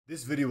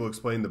This video will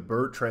explain the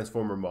BERT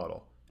Transformer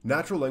model.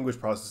 Natural language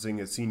processing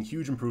has seen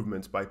huge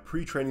improvements by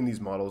pre-training these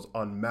models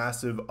on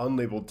massive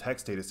unlabeled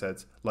text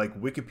datasets like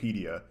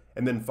Wikipedia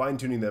and then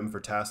fine-tuning them for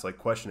tasks like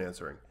question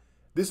answering.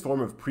 This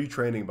form of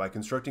pre-training by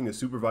constructing a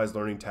supervised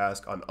learning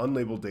task on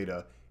unlabeled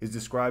data is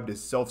described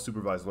as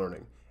self-supervised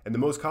learning, and the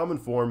most common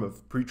form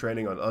of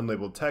pre-training on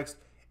unlabeled text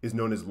is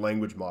known as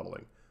language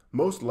modeling.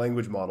 Most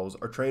language models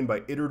are trained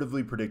by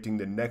iteratively predicting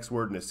the next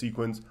word in a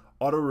sequence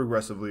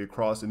autoregressively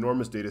across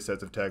enormous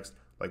datasets of text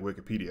like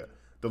Wikipedia.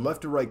 The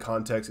left to right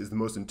context is the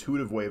most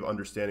intuitive way of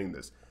understanding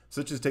this,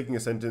 such as taking a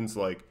sentence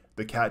like,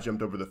 "The cat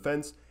jumped over the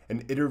fence,"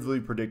 and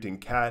iteratively predicting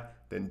cat,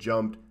 then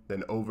jumped,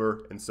 then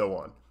over, and so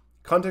on.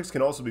 Context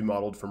can also be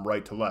modeled from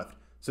right to left,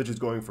 such as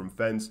going from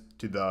fence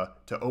to the,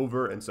 to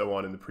over, and so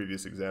on in the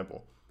previous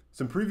example.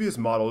 Some previous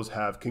models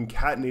have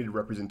concatenated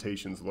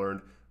representations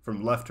learned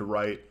from left to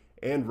right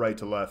and right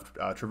to left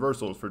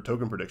traversals for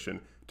token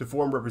prediction to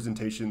form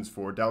representations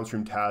for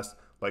downstream tasks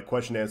like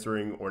question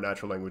answering or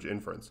natural language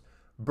inference.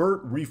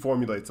 BERT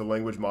reformulates the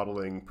language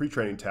modeling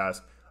pre-training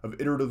task of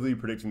iteratively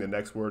predicting the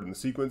next word in the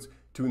sequence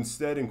to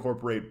instead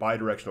incorporate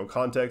bidirectional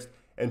context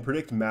and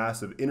predict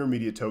mass of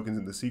intermediate tokens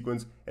in the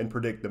sequence and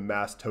predict the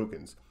masked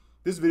tokens.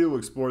 This video will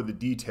explore the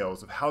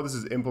details of how this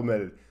is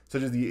implemented,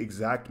 such as the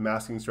exact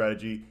masking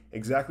strategy,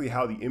 exactly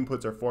how the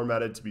inputs are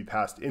formatted to be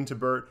passed into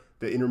BERT,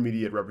 the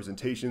intermediate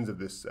representations of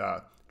this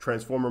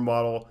transformer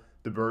model,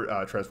 the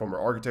BERT transformer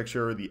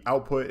architecture, the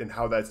output, and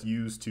how that's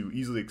used to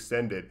easily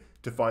extend it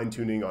to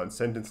fine-tuning on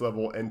sentence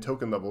level and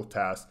token level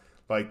tasks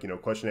like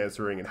question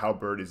answering, and how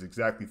BERT is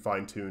exactly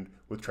fine-tuned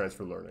with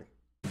transfer learning.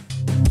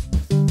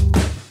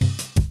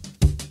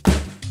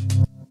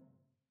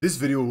 This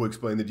video will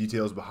explain the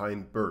details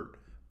behind BERT.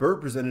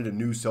 BERT presented a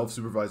new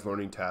self-supervised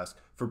learning task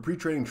for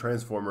pre-training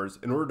transformers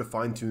in order to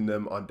fine-tune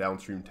them on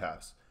downstream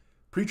tasks.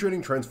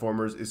 Pre-training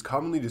transformers is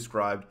commonly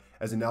described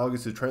as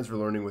analogous to transfer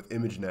learning with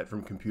ImageNet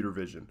from computer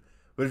vision.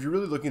 But if you're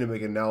really looking to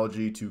make an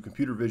analogy to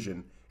computer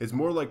vision, it's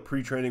more like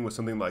pre-training with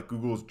something like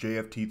Google's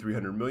JFT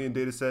 300 million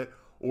dataset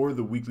or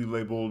the weekly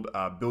labeled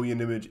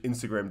billion image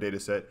Instagram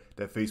dataset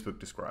that Facebook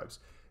describes.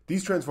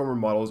 These transformer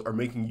models are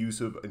making use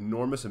of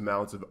enormous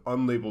amounts of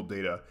unlabeled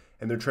data,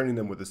 and they're training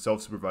them with a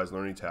self-supervised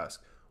learning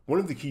task. One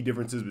of the key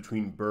differences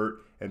between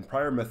BERT and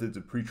prior methods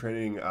of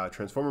pre-training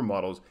transformer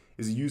models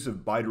is the use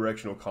of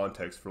bidirectional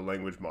context for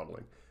language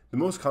modeling. The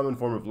most common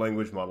form of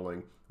language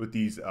modeling with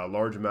these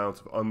large amounts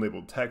of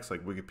unlabeled text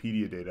like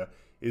Wikipedia data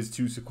is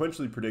to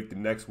sequentially predict the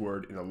next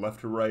word in a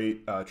left to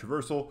right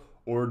traversal,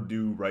 or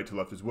do right to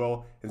left as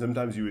well. And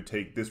sometimes you would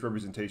take this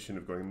representation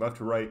of going left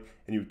to right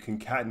and you would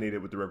concatenate it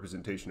with the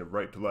representation of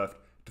right to left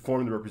to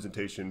form the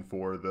representation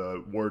for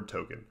the word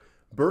token.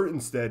 BERT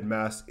instead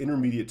masks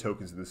intermediate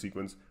tokens in the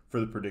sequence for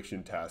the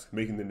prediction task,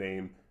 making the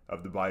name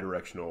of the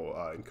bidirectional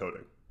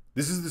encoding.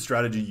 This is the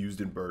strategy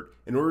used in BERT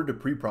in order to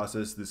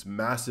pre-process this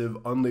massive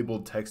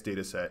unlabeled text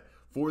dataset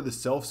for the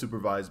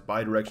self-supervised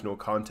bidirectional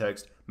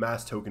context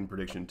mass token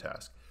prediction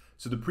task.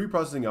 So the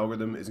pre-processing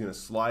algorithm is going to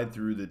slide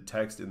through the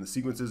text in the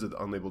sequences of the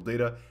unlabeled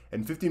data,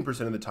 and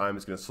 15% of the time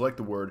it's going to select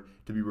the word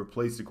to be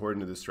replaced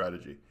according to this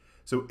strategy.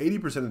 So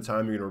 80% of the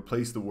time you're going to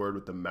replace the word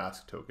with the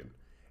mask token.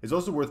 It's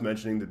also worth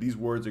mentioning that these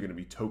words are going to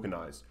be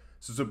tokenized.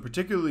 So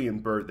particularly in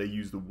BERT, they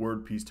use the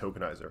word piece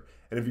tokenizer.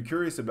 And if you're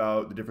curious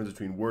about the difference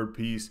between word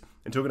piece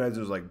and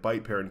tokenizers like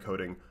byte pair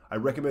encoding, I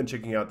recommend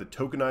checking out the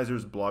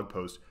tokenizers blog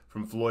post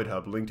from Floyd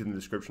Hub linked in the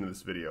description of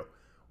this video.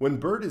 When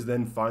BERT is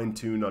then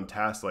fine-tuned on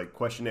tasks like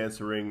question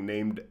answering,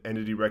 named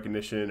entity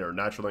recognition, or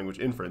natural language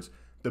inference,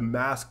 the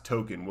mask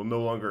token will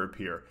no longer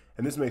appear,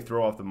 and this may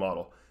throw off the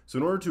model. So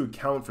in order to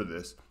account for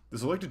this, the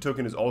selected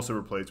token is also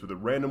replaced with a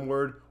random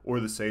word or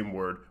the same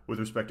word with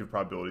respective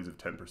probabilities of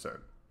 10%.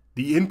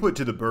 The input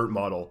to the BERT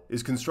model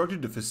is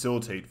constructed to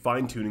facilitate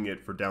fine-tuning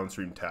it for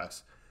downstream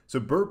tasks. So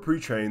BERT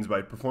pre-trains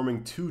by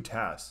performing two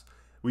tasks.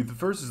 The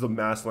first is the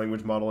mass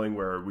language modeling,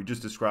 where we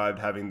just described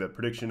having the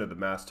prediction of the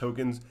mass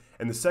tokens,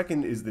 and the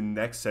second is the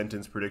next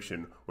sentence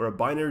prediction, where a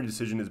binary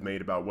decision is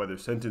made about whether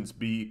sentence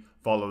B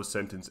follows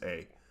sentence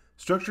A.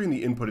 Structuring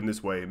the input in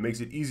this way makes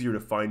it easier to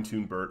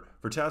fine-tune BERT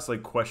for tasks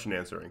like question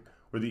answering,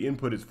 where the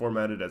input is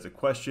formatted as a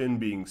question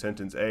being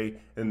sentence A,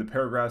 and the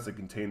paragraphs that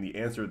contain the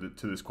answer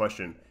to this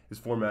question is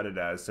formatted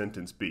as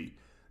sentence B.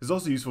 This is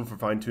also useful for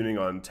fine-tuning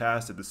on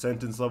tasks at the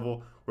sentence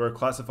level, where a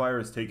classifier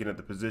is taken at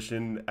the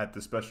position at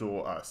the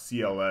special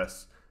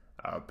CLS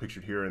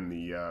pictured here in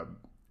the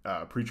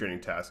pre-training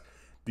task.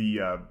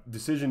 The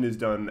decision is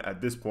done at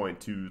this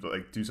point to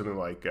do something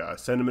like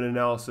sentiment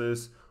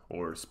analysis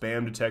or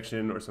spam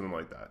detection or something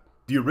like that.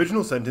 The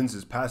original sentence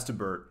is passed to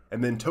BERT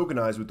and then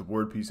tokenized with the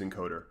word piece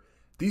encoder.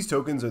 These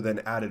tokens are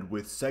then added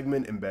with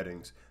segment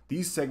embeddings.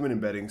 These segment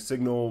embeddings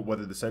signal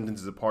whether the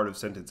sentence is a part of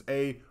sentence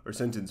A or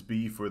sentence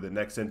B for the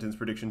next sentence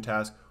prediction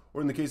task,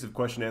 or in the case of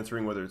question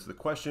answering, whether it's the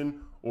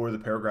question or the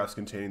paragraphs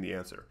containing the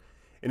answer.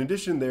 In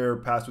addition, they're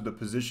passed with a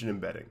position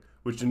embedding,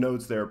 which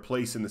denotes their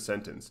place in the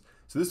sentence.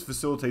 So this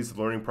facilitates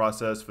the learning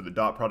process for the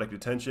dot product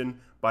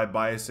attention by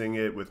biasing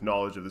it with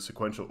knowledge of the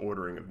sequential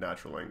ordering of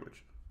natural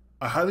language.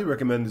 I highly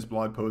recommend this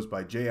blog post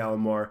by Jay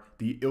Alomar,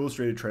 the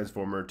illustrated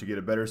transformer, to get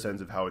a better sense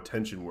of how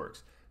attention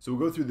works. So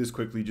we'll go through this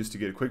quickly just to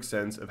get a quick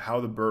sense of how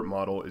the BERT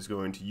model is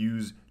going to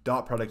use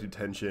dot product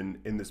attention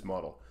in this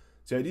model.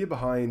 So the idea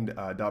behind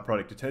dot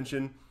product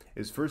attention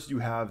is first you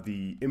have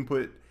the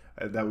input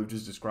that we've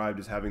just described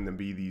as having them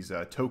be these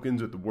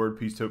tokens with the word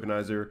piece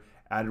tokenizer,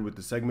 added with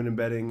the segment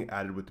embedding,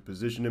 added with the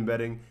position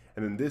embedding,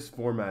 and then this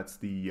formats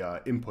the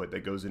input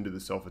that goes into the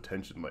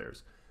self-attention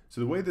layers.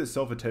 So the way that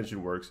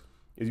self-attention works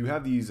is you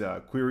have these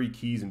query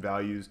keys and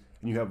values,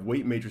 and you have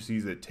weight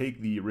matrices that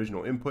take the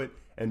original input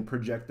and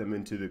project them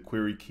into the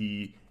query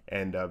key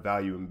and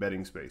value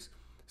embedding space.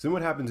 So then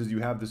what happens is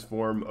you have this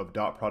form of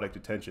dot product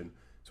attention.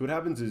 So what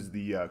happens is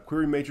the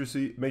query matrix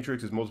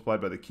is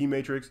multiplied by the key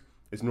matrix,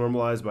 it's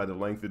normalized by the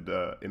length of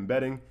the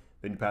embedding,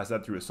 then you pass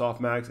that through a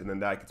softmax, and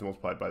then that gets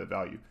multiplied by the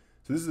value.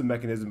 So this is the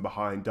mechanism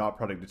behind dot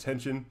product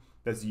attention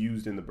that's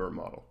used in the BERT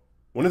model.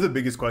 One of the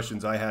biggest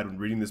questions I had when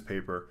reading this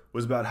paper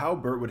was about how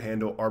BERT would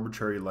handle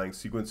arbitrary length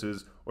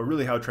sequences, or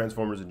really how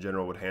transformers in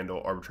general would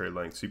handle arbitrary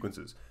length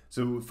sequences.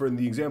 So for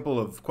the example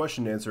of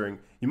question answering,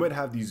 you might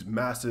have these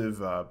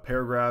massive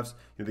paragraphs.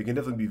 They can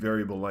definitely be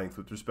variable length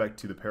with respect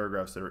to the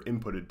paragraphs that are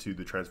inputted to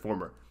the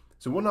transformer.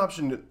 So one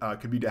option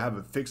could be to have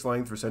a fixed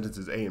length for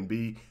sentences A and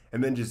B,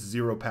 and then just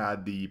zero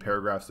pad the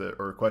paragraphs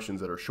or questions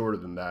that are shorter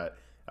than that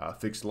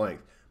fixed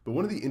length. But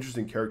one of the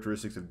interesting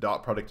characteristics of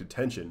dot product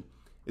attention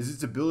is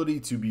its ability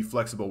to be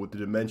flexible with the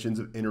dimensions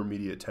of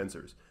intermediate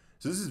tensors.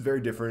 So this is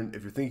very different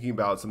if you're thinking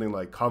about something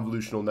like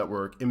convolutional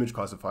network image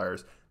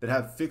classifiers that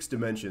have fixed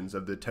dimensions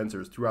of the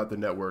tensors throughout the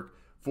network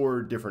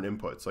for different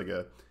inputs, like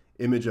a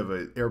image of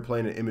an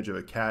airplane, an image of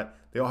a cat.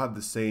 They all have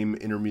the same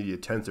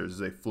intermediate tensors as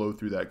they flow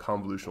through that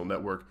convolutional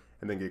network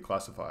and then get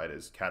classified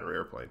as cat or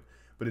airplane.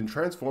 But in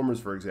transformers,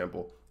 for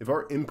example, if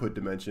our input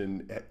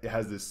dimension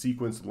has this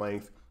sequence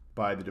length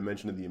by the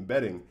dimension of the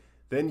embedding,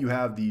 then you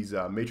have these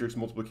matrix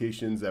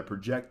multiplications that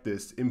project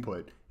this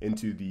input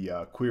into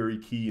the query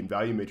key and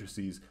value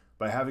matrices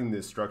by having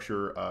this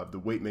structure of the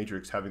weight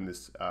matrix having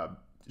this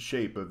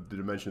shape of the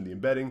dimension of the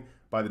embedding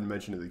by the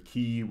dimension of the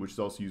key, which is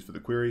also used for the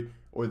query,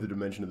 or the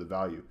dimension of the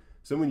value.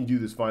 So when you do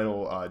this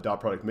final dot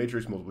product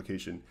matrix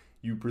multiplication,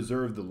 you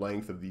preserve the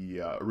length of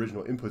the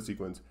original input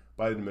sequence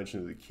by the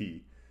dimension of the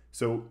key.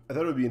 So I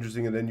thought it would be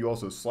interesting, and then you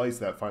also slice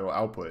that final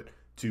output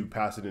to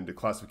pass it into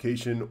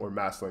classification or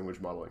mass language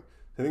modeling.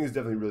 I think it's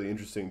definitely really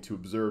interesting to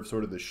observe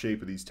sort of the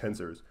shape of these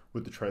tensors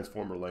with the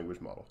transformer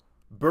language model.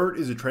 BERT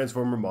is a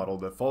transformer model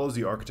that follows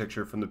the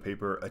architecture from the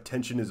paper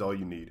Attention is All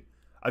You Need.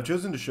 I've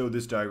chosen to show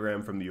this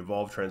diagram from the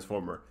evolved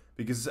transformer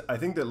because I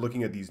think that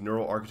looking at these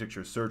neural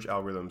architecture search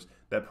algorithms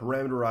that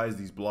parameterize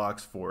these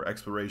blocks for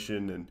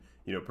exploration and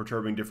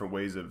perturbing different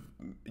ways of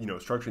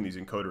structuring these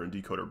encoder and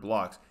decoder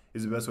blocks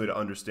is the best way to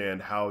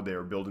understand how they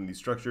are building these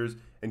structures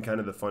and kind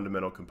of the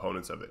fundamental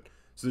components of it.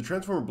 So the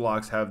transformer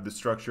blocks have the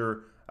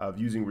structure of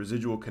using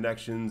residual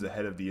connections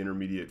ahead of the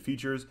intermediate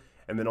features,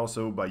 and then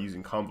also by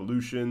using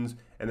convolutions,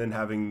 and then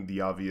having the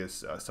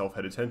obvious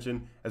self-head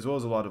attention, as well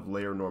as a lot of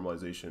layer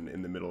normalization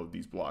in the middle of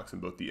these blocks in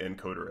both the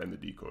encoder and the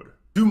decoder.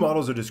 Two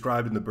models are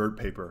described in the BERT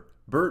paper,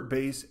 BERT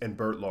base and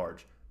BERT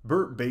large.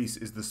 BERT base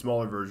is the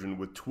smaller version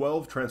with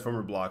 12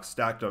 transformer blocks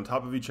stacked on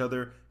top of each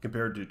other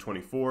compared to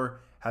 24,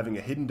 having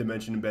a hidden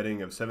dimension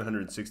embedding of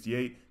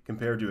 768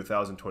 compared to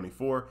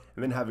 1024,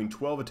 and then having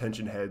 12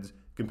 attention heads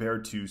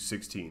compared to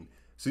 16.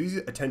 So these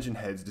attention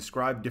heads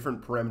describe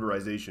different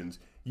parameterizations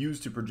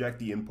used to project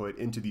the input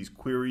into these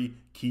query,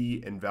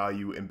 key, and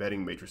value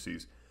embedding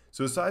matrices.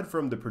 So aside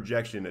from the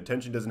projection,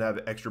 attention doesn't have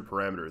extra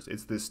parameters.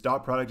 It's this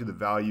dot product of the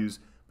values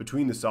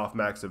between the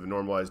softmax of a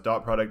normalized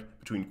dot product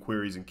between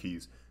queries and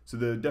keys. So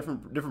the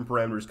different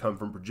parameters come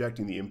from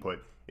projecting the input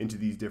into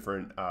these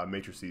different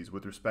matrices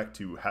with respect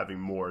to having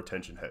more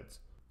attention heads.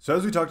 So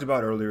as we talked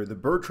about earlier, the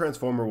BERT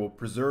transformer will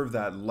preserve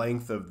that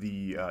length of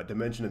the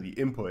dimension of the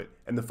input,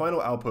 and the final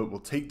output will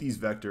take these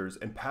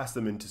vectors and pass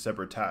them into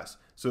separate tasks.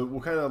 So it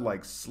will kind of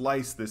like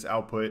slice this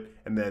output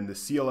and then the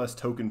CLS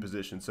token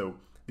position. So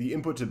the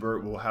input to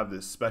BERT will have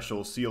this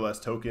special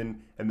CLS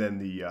token, and then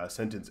the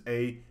sentence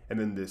A, and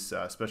then this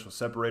special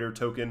separator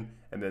token,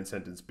 and then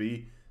sentence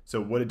B. So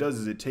what it does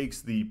is it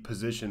takes the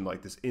position,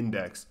 like this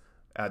index,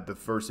 at the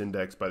first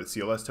index by the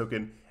CLS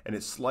token, and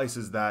it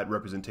slices that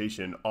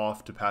representation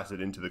off to pass it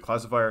into the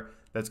classifier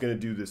that's going to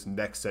do this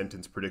next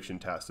sentence prediction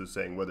task of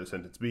saying whether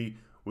sentence B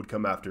would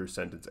come after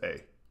sentence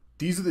A.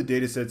 These are the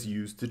datasets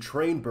used to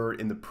train BERT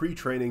in the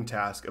pre-training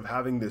task of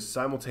having this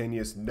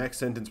simultaneous next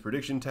sentence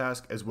prediction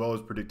task as well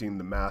as predicting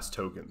the mass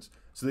tokens.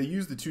 So they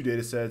use the two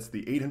datasets,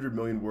 the 800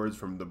 million words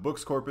from the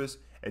books corpus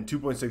and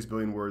 2.6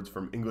 billion words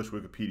from English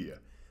Wikipedia.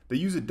 They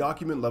use a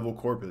document level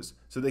corpus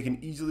so they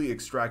can easily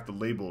extract the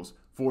labels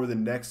for the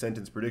next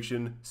sentence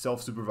prediction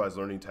self-supervised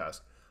learning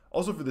task.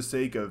 Also, for the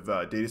sake of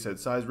dataset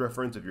size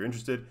reference, if you're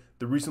interested,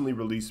 the recently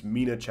released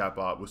Mina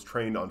chatbot was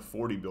trained on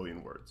 40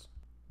 billion words.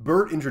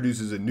 BERT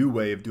introduces a new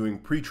way of doing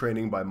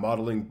pre-training by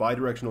modeling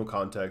bidirectional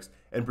context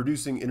and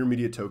producing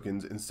intermediate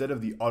tokens instead of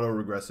the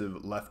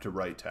autoregressive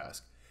left-to-right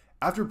task.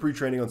 After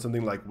pre-training on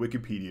something like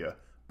Wikipedia,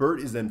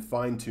 BERT is then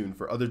fine-tuned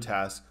for other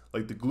tasks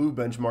like the glue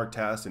benchmark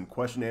tasks in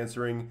question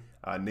answering,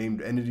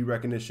 named entity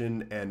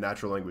recognition, and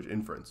natural language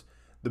inference.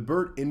 The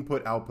BERT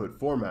input-output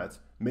formats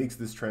makes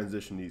this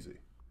transition easy.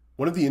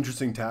 One of the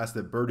interesting tasks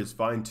that BERT is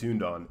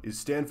fine-tuned on is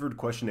Stanford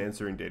question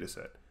answering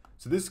dataset.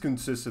 So this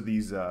consists of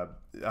these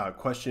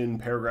question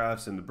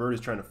paragraphs, and the BERT is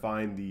trying to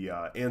find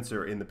the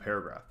answer in the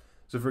paragraph.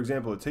 So for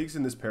example, it takes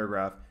in this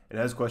paragraph and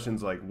has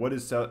questions like, what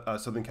is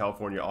Southern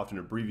California often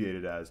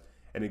abbreviated as?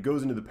 And it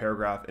goes into the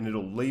paragraph and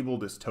it'll label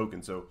this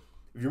token. So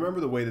if you remember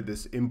the way that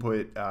this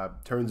input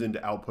turns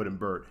into output in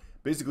BERT,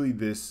 basically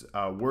this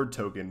word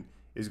token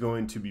is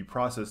going to be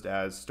processed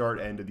as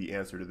start end of the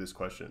answer to this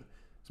question.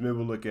 So maybe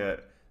we'll look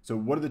at, so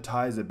what are the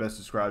ties that best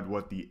describe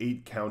what the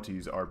 8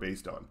 counties are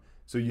based on?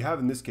 So you have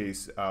in this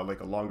case like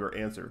a longer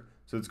answer.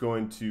 So it's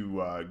going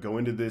to go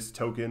into this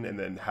token and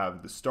then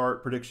have the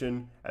start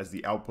prediction as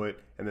the output,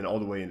 and then all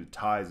the way into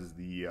ties as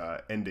the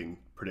ending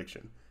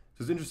prediction.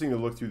 So it's interesting to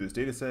look through this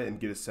data set and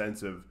get a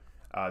sense of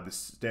the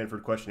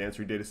Stanford question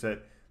answering data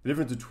set. The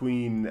difference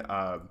between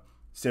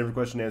Stanford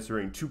question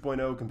answering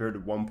 2.0 compared to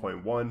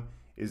 1.1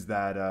 is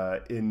that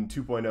in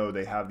 2.0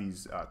 they have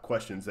these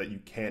questions that you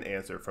can't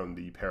answer from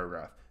the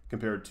paragraph,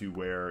 compared to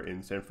where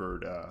in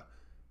Stanford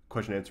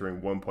question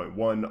answering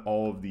 1.1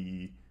 all of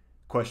the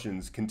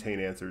questions contain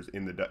answers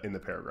in the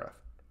paragraph.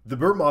 The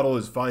BERT model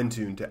is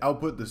fine-tuned to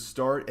output the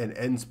start and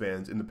end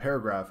spans in the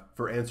paragraph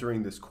for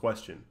answering this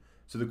question.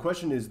 So the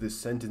question is this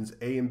sentence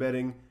A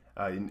embedding,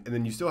 and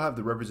then you still have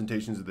the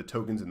representations of the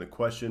tokens in the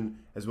question,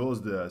 as well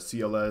as the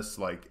CLS,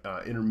 like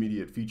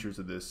intermediate features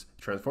of this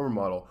transformer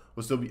model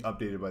will still be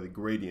updated by the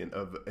gradient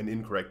of an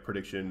incorrect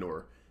prediction,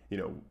 or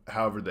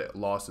however the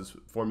loss is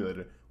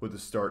formulated with the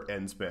start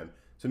end span.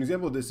 So an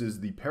example of this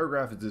is the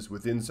paragraph is this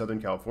within Southern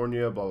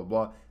California, blah, blah,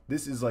 blah.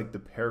 This is like the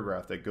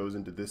paragraph that goes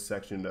into this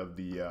section of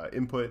the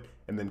input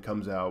and then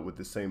comes out with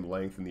the same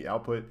length in the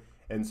output.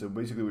 And so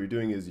basically what you're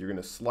doing is you're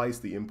going to slice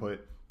the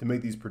input to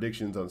make these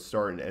predictions on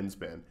start and end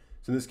span.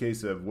 So in this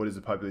case of what is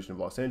the population of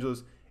Los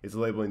Angeles, it's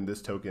labeling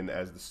this token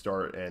as the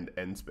start and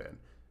end span.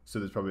 So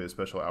there's probably a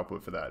special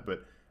output for that. But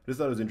I just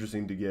thought it was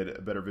interesting to get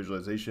a better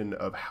visualization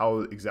of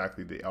how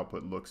exactly the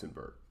output looks in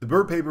BERT. The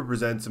BERT paper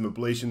presents some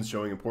ablations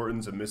showing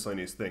importance of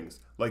miscellaneous things,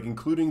 like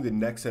including the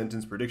next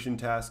sentence prediction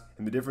task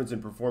and the difference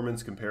in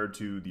performance compared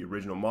to the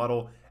original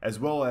model, as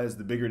well as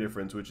the bigger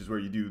difference, which is where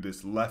you do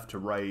this left to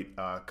right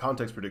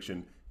context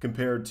prediction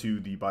compared to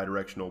the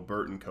bidirectional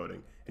BERT encoding.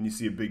 And you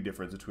see a big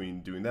difference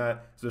between doing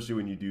that, especially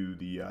when you do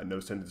the no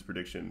sentence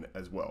prediction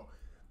as well.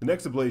 The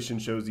next ablation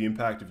shows the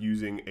impact of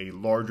using a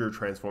larger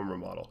transformer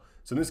model.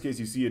 So in this case,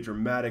 you see a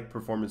dramatic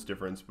performance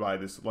difference by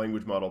this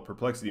language model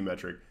perplexity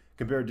metric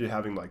compared to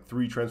having like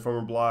 3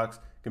 transformer blocks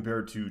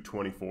compared to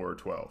 24 or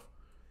 12.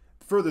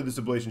 Further, this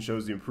ablation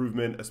shows the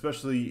improvement,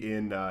 especially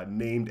in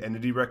named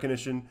entity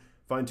recognition,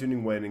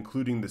 fine-tuning when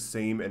including the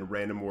same and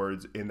random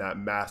words in that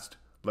masked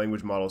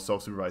language model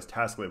self-supervised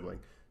task labeling.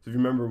 So if you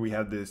remember, we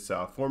had this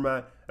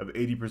format of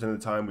 80% of the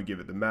time we give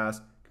it the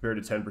mask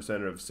compared to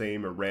 10% of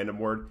same or random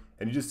word,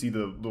 and you just see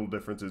the little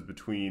differences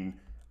between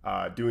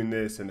doing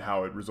this and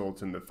how it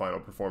results in the final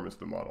performance of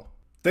the model.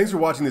 Thanks for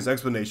watching this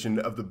explanation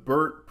of the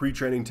BERT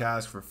pre-training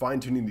task for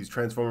fine-tuning these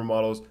transformer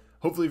models.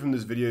 Hopefully from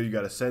this video you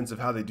got a sense of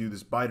how they do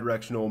this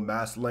bidirectional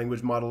masked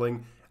language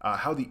modeling,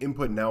 how the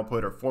input and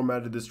output are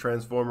formatted to this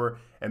transformer,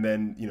 and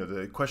then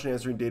the question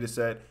answering data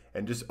set,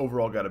 and just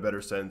overall got a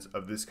better sense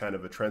of this kind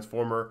of a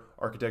transformer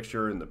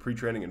architecture and the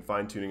pre-training and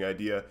fine-tuning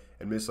idea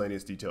and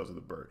miscellaneous details of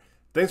the BERT.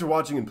 Thanks for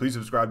watching, and please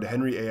subscribe to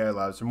Henry AI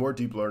Labs for more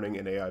deep learning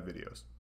and AI videos.